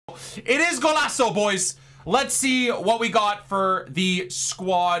It is GOLAZO, boys. Let's see what we got for the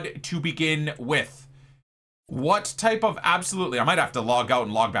squad to begin with. What type of... Absolutely. I might have to log out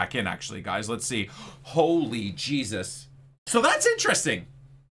and log back in, actually, guys. Let's see. Holy Jesus. So that's interesting.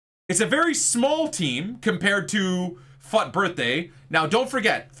 It's a very small team compared to FUT Birthday. Now, don't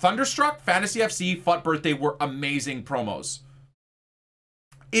forget, Thunderstruck, Fantasy FC, FUT Birthday were amazing promos.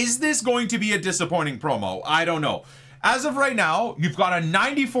 Is this going to be a disappointing promo? I don't know. As of right now, you've got a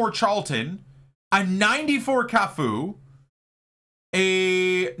 94 Charlton, a 94 Cafu,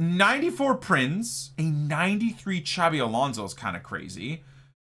 a 94 Prince, a 93 Xabi Alonso is kind of crazy.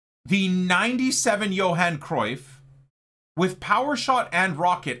 The 97 Johan Cruyff with Power Shot and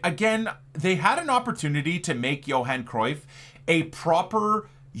Rocket. Again, they had an opportunity to make Johan Cruyff a proper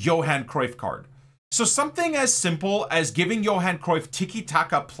Johan Cruyff card. So something as simple as giving Johan Cruyff Tiki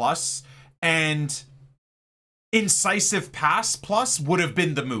Taka Plus and Incisive Pass Plus would have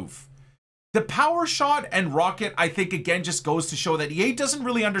been the move. The Power Shot and Rocket, I think, again, just goes to show that EA doesn't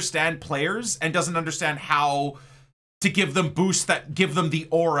really understand players and doesn't understand how to give them boosts that give them the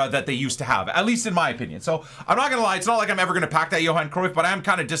aura that they used to have, at least in my opinion. So I'm not gonna lie, it's not like I'm ever gonna pack that Johan Cruyff, but I am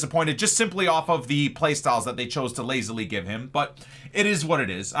kind of disappointed just simply off of the playstyles that they chose to lazily give him. But it is what it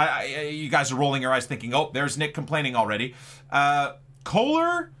is. You guys are rolling your eyes thinking, oh, there's Nick complaining already.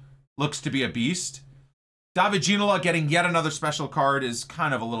 Kohler looks to be a beast. David Ginola getting yet another special card is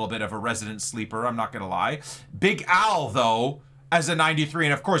kind of a little bit of a resident sleeper, I'm not gonna lie. Big Al, though, as a 93,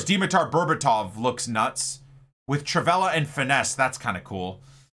 and of course, Dimitar Berbatov looks nuts. With Travella and Finesse, that's kind of cool.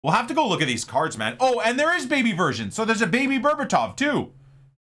 We'll have to go look at these cards, man. Oh, and there is baby version. So there's a baby Berbatov, too.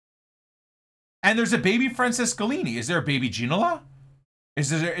 And there's a baby Francescolini. Is there a baby Ginola? Is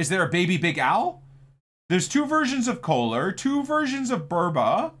there a baby Big Al? There's two versions of Kohler, two versions of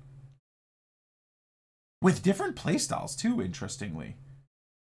Burba. With different playstyles, too, interestingly.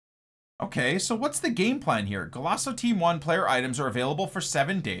 Okay, so what's the game plan here? GOLAZO Team 1 player items are available for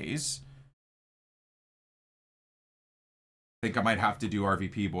 7 days. I think I might have to do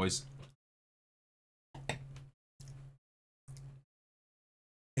RVP, boys.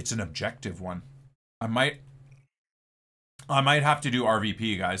 It's an objective one. I might have to do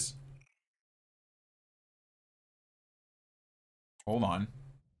RVP, guys. Hold on.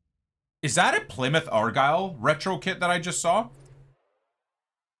 Is that a Plymouth Argyle retro kit that I just saw?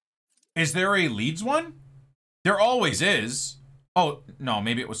 Is there a Leeds one? There always is. Oh, no,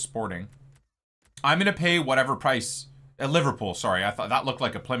 maybe it was Sporting. I'm going to pay whatever price. Liverpool, sorry. I thought that looked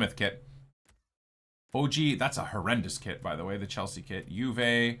like a Plymouth kit. OG, that's a horrendous kit, by the way. The Chelsea kit.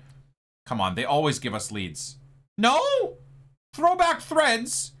 Juve. Come on, they always give us leads. No! Throwback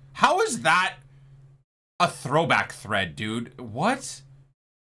threads? How is that a throwback thread, dude? What?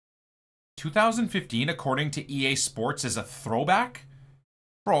 2015, according to EA Sports, is a throwback?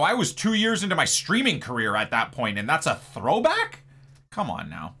 Bro, I was 2 years into my streaming career at that point, and that's a throwback? Come on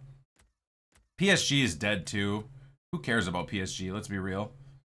now. PSG is dead, too. Who cares about PSG? Let's be real.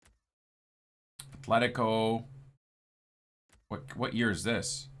 Atletico. What year is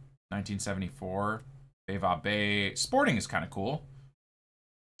this? 1974. Beva Bay. Sporting is kind of cool.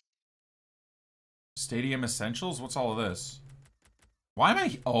 Stadium Essentials? What's all of this? Why am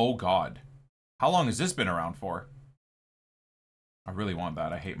I... Oh, God. How long has this been around for? I really want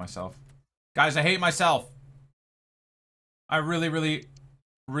that. I hate myself. Guys, I hate myself. I really, really,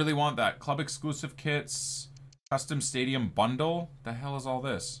 really want that. Club exclusive kits... Custom Stadium Bundle? The hell is all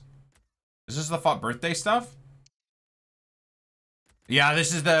this? Is this the FUT Birthday stuff? Yeah,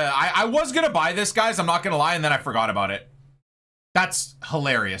 this is the... I was gonna buy this, guys. I'm not gonna lie, and then I forgot about it. That's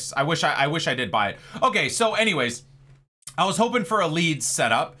hilarious. I wish I did buy it. Okay, so anyways, I was hoping for a Leeds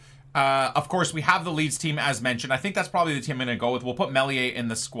setup. Of course, we have the Leeds team as mentioned. I think that's probably the team I'm gonna go with. We'll put Melier in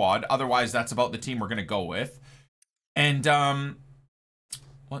the squad. Otherwise, that's about the team we're gonna go with. And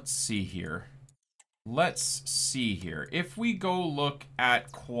let's see here. Let's see here. If we go look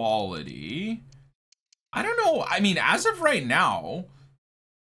at quality, I don't know. I mean, as of right now,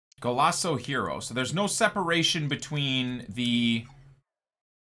 GOLAZO Hero. So there's no separation between the...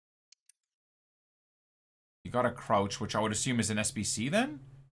 You got a Crouch, which I would assume is an SBC then?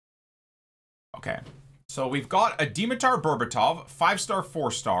 Okay. So we've got a Dimitar Berbatov, 5-star,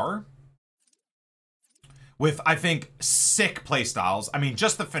 4-star. With, I think, sick playstyles. I mean,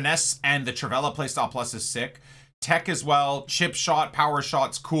 just the Finesse and the Travella playstyle plus is sick. Tech as well. Chip shot, power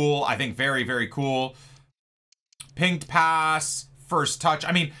shot's cool. I think very, very cool. Pinged pass, first touch.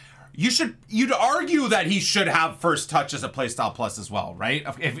 I mean, you'd argue that he should have first touch as a playstyle plus as well, right?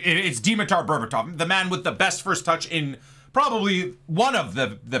 If it's Dimitar Berbatov, the man with the best first touch in probably one of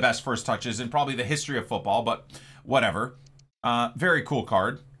the best first touches in probably the history of football, but whatever. Very cool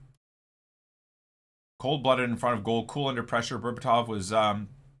card. Cold-blooded in front of goal, cool under pressure. Berbatov was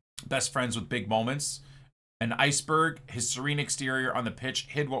best friends with big moments. An iceberg, his serene exterior on the pitch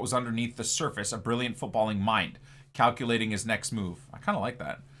hid what was underneath the surface, a brilliant footballing mind, calculating his next move. I kind of like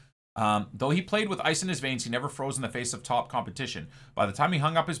that. Though he played with ice in his veins, he never froze in the face of top competition. By the time he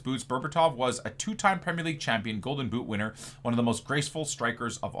hung up his boots, Berbatov was a 2-time Premier League champion, Golden Boot winner, one of the most graceful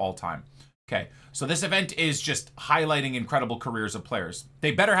strikers of all time. Okay, so this event is just highlighting incredible careers of players.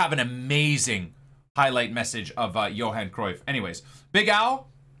 They better have an amazing highlight message of Johan Cruyff. Anyways, Big Al,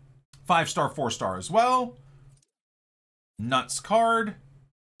 5-star, 4-star as well. Nuts card.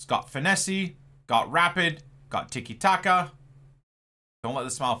 It's got finesse, got rapid, got tiki-taka. Don't let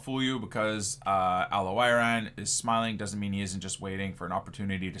the smile fool you, because Aloiran is smiling doesn't mean he isn't just waiting for an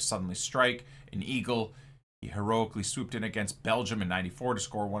opportunity to suddenly strike. An eagle, he heroically swooped in against Belgium in '94 to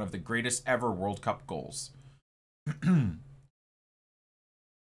score one of the greatest ever World Cup goals.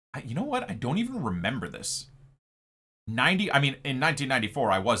 You know what? I don't even remember this. In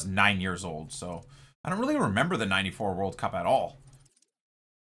 1994, I was 9 years old, so I don't really remember the '94 World Cup at all.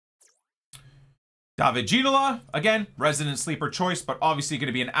 David Ginola, again, resident sleeper choice, but obviously going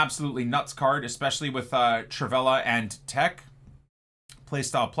to be an absolutely nuts card, especially with Trivella and Tech.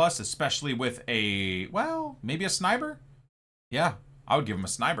 Playstyle Plus, especially with a, well, maybe a sniper? Yeah, I would give him a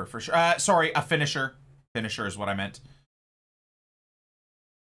sniper for sure. Sorry, a finisher. Finisher is what I meant.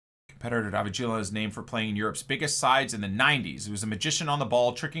 Competitor David Ginola is named for playing in Europe's biggest sides in the 90s. He was a magician on the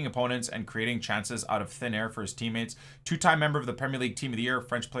ball, tricking opponents and creating chances out of thin air for his teammates. 2-time member of the Premier League Team of the Year,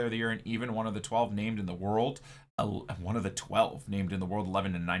 French Player of the Year, and even one of the 12 named in the world. One of the 12 named in the world,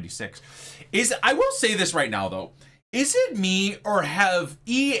 11 in '96. I will say this right now, though. Is it me, or have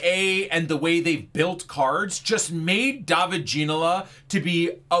EA and the way they've built cards just made David Ginola to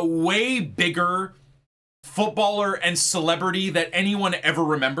be a way bigger footballer and celebrity that anyone ever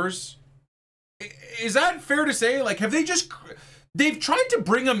remembers? Is that fair to say? Like, have they've tried to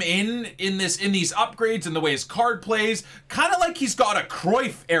bring him in these upgrades and the way his card plays, kind of like he's got a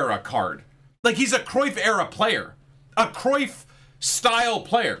Cruyff era card. Like he's a Cruyff era player, a Cruyff style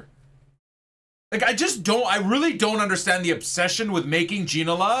player. Like, I really don't understand the obsession with making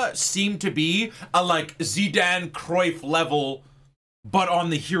Ginola seem to be a, like, Zidane Cruyff level, but on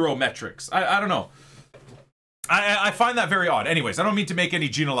the hero metrics. I don't know. I find that very odd. Anyways, I don't mean to make any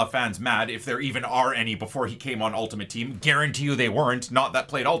Ginola fans mad, if there even are any before he came on Ultimate Team. Guarantee you they weren't. Not that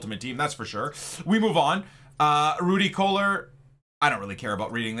played Ultimate Team, that's for sure. We move on. Rudy Kohler. I don't really care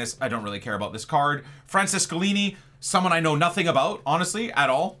about reading this. I don't really care about this card. Francis Scalini, someone I know nothing about, honestly, at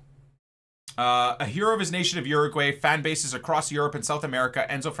all. A hero of his nation of Uruguay, fan bases across Europe and South America,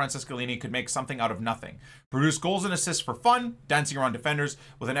 Enzo Francescalini could make something out of nothing. Produce goals and assists for fun, dancing around defenders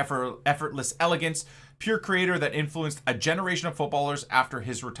with an effortless elegance. Pure creator that influenced a generation of footballers after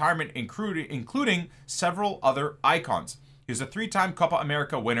his retirement, including several other icons. He was a 3-time Copa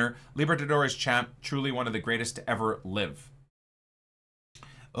America winner, Libertadores champ, truly one of the greatest to ever live.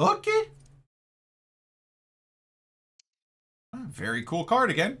 Okay. Very cool card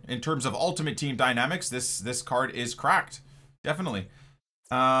again. In terms of Ultimate Team dynamics, this card is cracked. Definitely.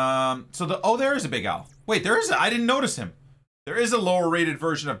 So there is a Big Al. Wait, I didn't notice him. There is a lower rated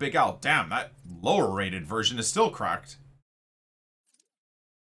version of Big Al. Damn, that lower rated version is still cracked.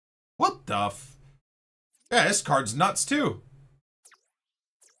 What the f... Yeah, this card's nuts too.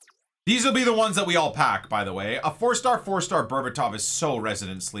 These will be the ones that we all pack, by the way. A 4-star, 4-star Berbatov is so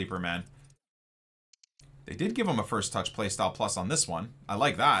resident sleeper, man. They did give him a first touch playstyle plus on this one. I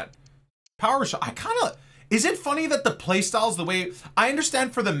like that. Power shot. Is it funny that the playstyles, the way... I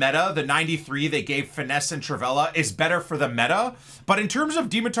understand for the meta, the 93 they gave Finesse and Trivella is better for the meta. But in terms of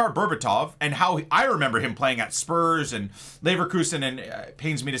Dimitar Berbatov and how I remember him playing at Spurs and Leverkusen, and it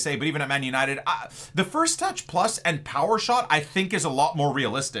pains me to say, but even at Man United, the first touch plus and power shot, I think, is a lot more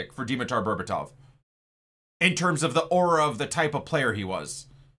realistic for Dimitar Berbatov. In terms of the aura of the type of player he was.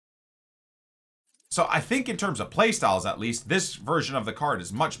 So I think in terms of playstyles, at least, this version of the card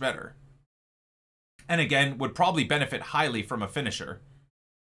is much better. And again, would probably benefit highly from a finisher.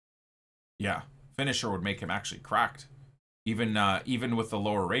 Yeah, finisher would make him actually cracked. Even with the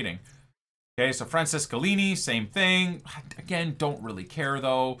lower rating. Okay, so Francis Scalini, same thing. Again, don't really care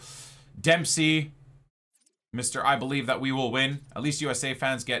though. Dempsey. Mr. I believe that we will win. At least USA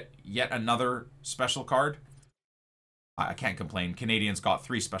fans get yet another special card. I can't complain. Canadians got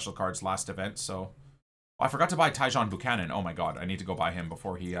 3 special cards last event, so... Oh, I forgot to buy Tyjon Buchanan. Oh my god, I need to go buy him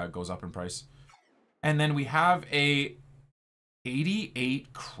before he goes up in price. And then we have a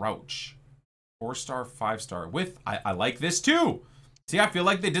 88 Crouch. 4-star, 5-star with... I like this too! See, I feel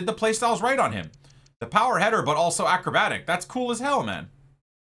like they did the playstyles right on him. The power header, but also acrobatic. That's cool as hell, man.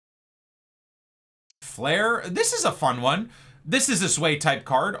 Flare. This is a fun one. This is a Sway type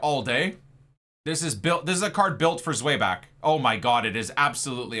card all day. This is a card built for Zwayback. Oh my god, it is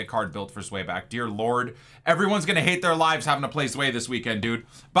absolutely a card built for Zwayback. Dear lord. Everyone's gonna hate their lives having to play Zway this weekend, dude.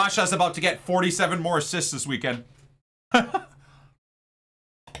 Basha's about to get 47 more assists this weekend.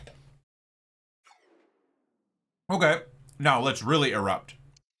 Okay, now let's really erupt.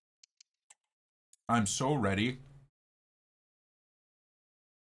 I'm so ready.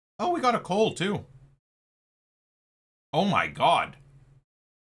 Oh, we got a Cole too. Oh my god.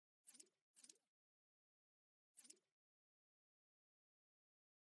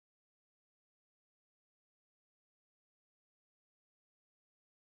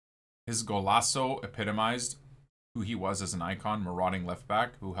 His GOLAZO epitomized who he was as an icon, marauding left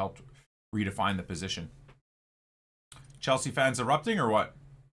back who helped redefine the position. Chelsea fans erupting or what?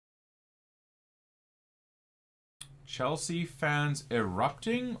 Chelsea fans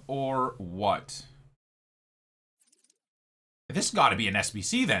erupting or what? This got to be an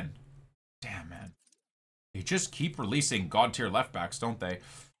SBC then. Damn, man. They just keep releasing god tier left backs, don't they?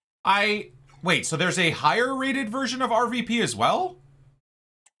 Wait, so there's a higher rated version of RVP as well?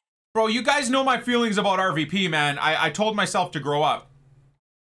 Bro, you guys know my feelings about RVP, man. I told myself to grow up.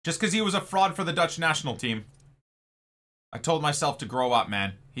 Just because he was a fraud for the Dutch national team. I told myself to grow up,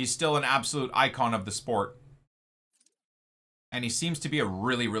 man. He's still an absolute icon of the sport. And he seems to be a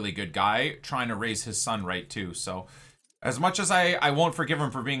really, really good guy, trying to raise his son right, too. So, as much as I won't forgive him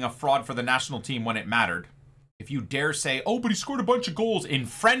for being a fraud for the national team when it mattered, if you dare say, oh, but he scored a bunch of goals in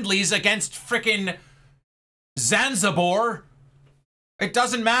friendlies against frickin' Zanzibar, it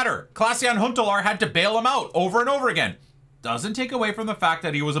doesn't matter. Klaas-Jan Huntelaar had to bail him out over and over again. Doesn't take away from the fact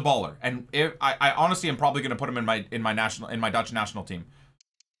that he was a baller. And I honestly am probably going to put him in my Dutch national team.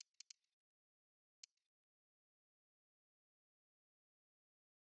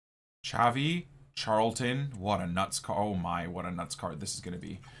 Xavi, Charlton, what a nuts card. Oh my, what a nuts card this is going to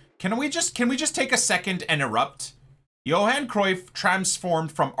be. Can we just take a second and erupt? Johan Cruyff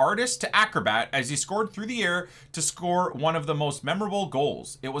transformed from artist to acrobat as he scored through the air to score one of the most memorable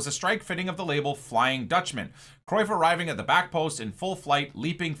goals. It was a strike fitting of the label Flying Dutchman. Cruyff arriving at the back post in full flight,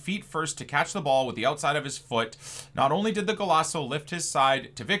 leaping feet first to catch the ball with the outside of his foot. Not only did the Golazo lift his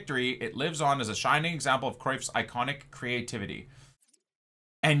side to victory, it lives on as a shining example of Cruyff's iconic creativity.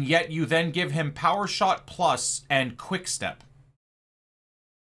 And yet you then give him Power Shot Plus and Quick Step.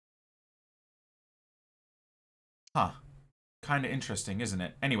 Huh. Kind of interesting, isn't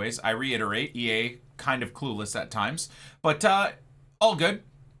it? Anyways, I reiterate, EA kind of clueless at times. But, all good.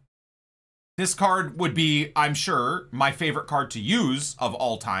 This card would be, I'm sure, my favorite card to use of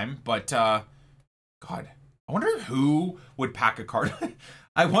all time. But, God, I wonder who would pack a card.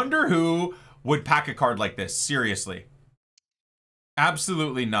 I wonder who would pack a card like this. Seriously.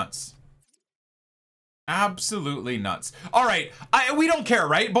 Absolutely nuts. Absolutely nuts. All right, we don't care,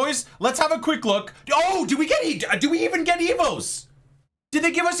 right, boys? Let's have a quick look. Oh, do we even get Evos? Did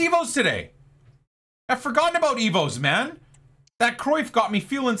they give us Evos today? I've forgotten about Evos, man. That Cruyff got me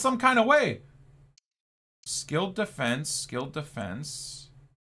feeling some kind of way. Skilled defense,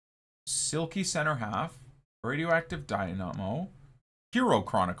 silky center half, radioactive dynamo, Hero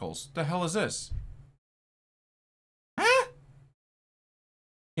Chronicles. The hell is this? Huh?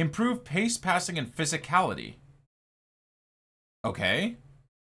 Improve pace, passing, and physicality. Okay.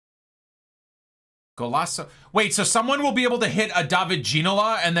 Golazo. Wait, so someone will be able to hit a David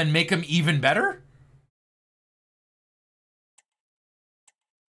Ginola and then make him even better?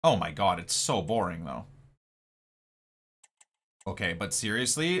 Oh my god, it's so boring though. Okay, but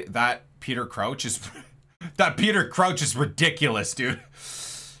seriously, that Peter Crouch is ridiculous, dude.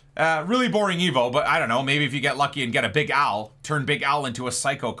 Really boring Evo, but I don't know. Maybe if you get lucky and get a Big Al, turn Big Al into a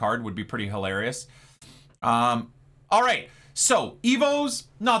Psycho card would be pretty hilarious. All right, so Evos,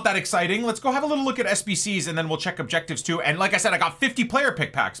 not that exciting. Let's go have a little look at SBCs and then we'll check objectives too. And like I said, I got 50 player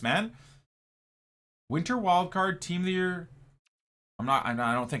pick packs, man. Winter Wildcard, Team of the Year. I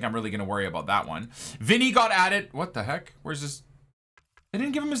don't think I'm really going to worry about that one. Vinny got added. What the heck? Where's this? They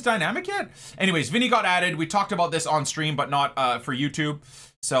didn't give him his dynamic yet? Anyways, Vinny got added. We talked about this on stream, but not for YouTube.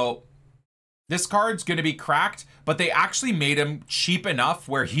 So this card's going to be cracked, but they actually made him cheap enough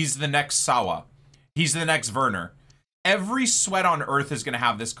where he's the next Sawa. He's the next Werner. Every sweat on earth is going to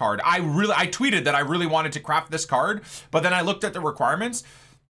have this card. I tweeted that I really wanted to craft this card, but then I looked at the requirements.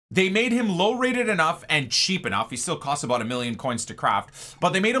 They made him low rated enough and cheap enough. He still costs about 1 million coins to craft,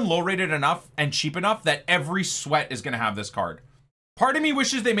 but they made him low rated enough and cheap enough that every sweat is going to have this card. Part of me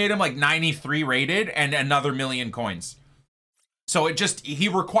wishes they made him like 93 rated and another 1 million coins. So he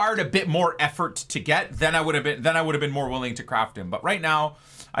required a bit more effort to get. Then I would have been more willing to craft him. But right now,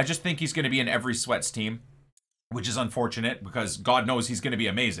 I just think he's going to be in every Sweats team, which is unfortunate because God knows he's going to be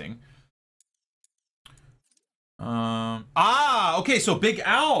amazing. Okay, so Big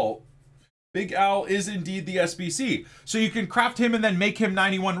Al. Big Al is indeed the SBC. So you can craft him and then make him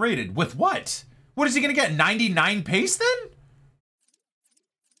 91 rated. With what? What is he going to get? 99 pace then?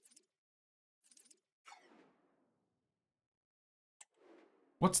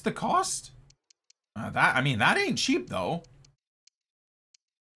 What's the cost? I mean, that ain't cheap though.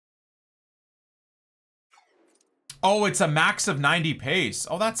 Oh, it's a max of 90 pace.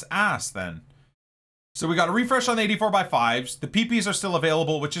 Oh, that's ass then. So we got a refresh on the 84x5s. The PPs are still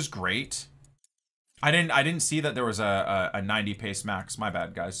available, which is great. I didn't see that there was a 90 pace max. My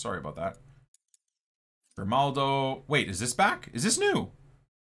bad, guys. Sorry about that. Grimaldo. Wait, is this back? Is this new?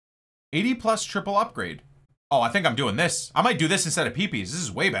 80 plus triple upgrade. Oh, I think I'm doing this. I might do this instead of PPs. This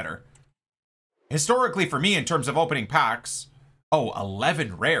is way better. Historically, for me, in terms of opening packs. Oh,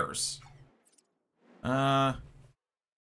 11 rares.